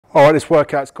All right, this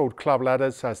workout's called club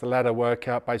ladders. So it's a ladder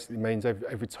workout. Basically means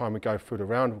every time we go through the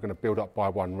round, we're going to build up by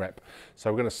 1 rep. So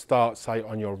we're going to start, say,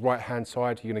 on your right hand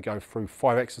side. You're going to go through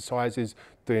 5 exercises,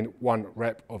 doing 1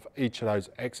 rep of each of those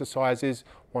exercises.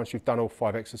 Once you've done all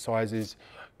 5 exercises,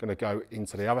 I'm going to go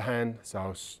into the other hand. So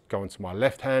I'll go into my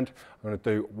left hand. I'm going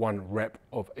to do 1 rep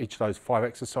of each of those 5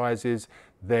 exercises.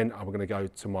 Then I'm going to go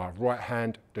to my right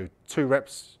hand, do 2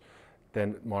 reps.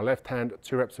 Then my left hand,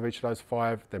 2 reps of each of those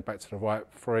 5, then back to the right,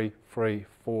 3, 3,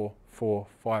 4, 4,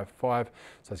 5, 5.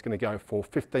 So it's going to go for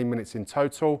 15 minutes in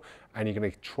total, and you're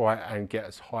going to try and get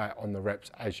as high on the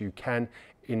reps as you can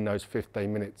in those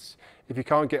 15 minutes. If you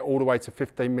can't get all the way to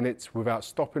 15 minutes without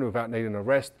stopping, without needing a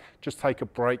rest, just take a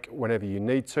break whenever you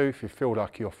need to. If you feel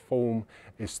like your form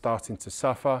is starting to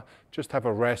suffer, just have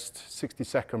a rest,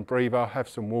 60-second breather, have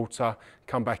some water,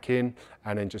 come back in,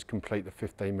 and then just complete the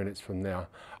 15 minutes from there.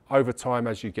 Over time,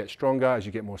 as you get stronger, as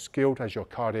you get more skilled, as your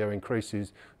cardio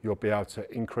increases, you'll be able to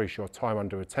increase your time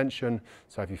under attention.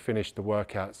 So if you finish the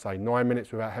workout, say 9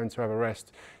 minutes without having to have a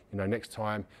rest, next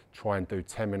time, try and do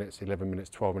 10 minutes, 11 minutes,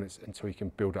 12 minutes until you can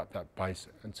build up that base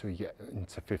until you get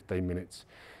into 15 minutes.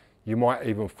 You might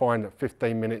even find that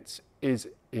 15 minutes is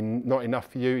not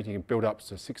enough for you. You can build up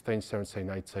to 16, 17,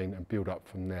 18 and build up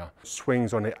from there.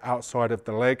 Swings on the outside of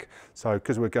the leg. So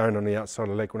because we're going on the outside of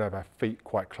the leg, we're going to have our feet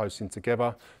quite close in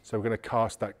together. So we're going to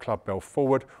cast that club bell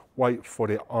forward, wait for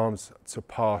the arms to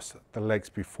pass the legs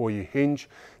before you hinge.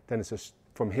 Then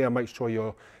from here, make sure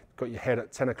you've got your head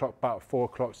at 10 o'clock, about at 4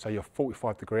 o'clock, so you're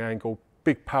 45-degree angle.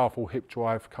 Big, powerful hip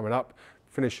drive coming up.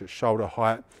 Finish at shoulder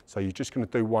height. So you're just going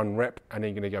to do 1 rep and then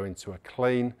you're going to go into a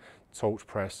clean torch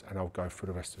press, and I'll go through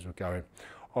the rest as we're going.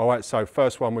 All right, so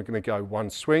first one, we're going to go 1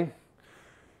 swing.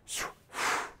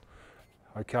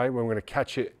 Okay, we're going to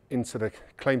catch it into the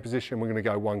clean position. We're going to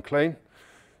go 1 clean.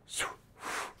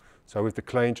 So with the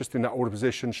clean, just in that order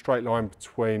position, straight line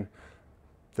between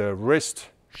the wrist,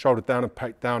 shoulder down and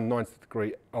pec down,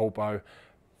 90-degree elbow,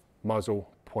 muzzle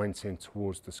pointing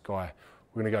towards the sky.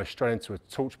 We're going to go straight into a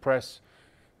torch press.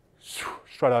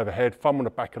 Straight overhead, thumb on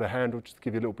the back of the handle just to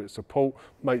give you a little bit of support.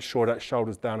 Make sure that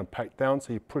shoulder's down and packed down,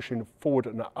 so you're pushing forward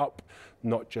and up,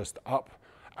 not just up.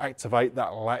 Activate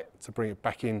that lat to bring it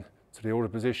back in to the order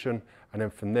position, and then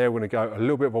from there we're going to go a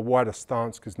little bit of a wider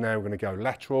stance because now we're going to go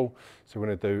lateral. So we're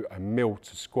going to do a mill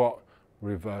to squat,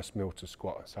 reverse mill to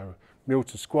squat. So mill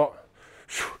to squat,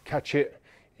 catch it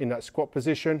in that squat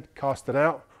position, cast it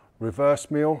out,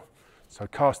 reverse mill. So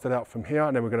cast it out from here,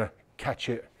 and then we're going to catch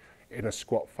it in a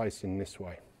squat facing this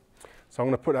way. So I'm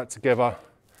going to put that together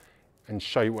and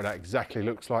show you what that exactly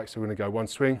looks like. So we're going to go 1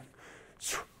 swing,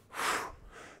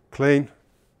 clean,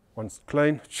 1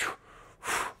 clean,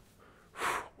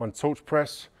 1 torch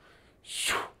press,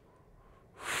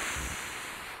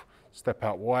 step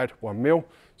out wide, 1 mill,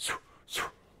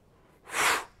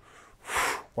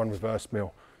 1 reverse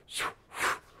mill.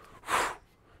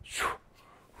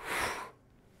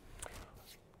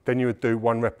 Then you would do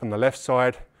 1 rep on the left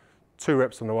side, 2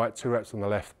 reps on the right, 2 reps on the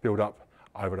left, build up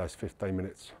over those 15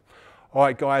 minutes. All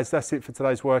right, guys, that's it for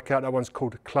today's workout. That one's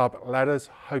called Club Ladders.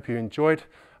 Hope you enjoyed,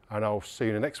 and I'll see you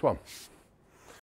in the next one.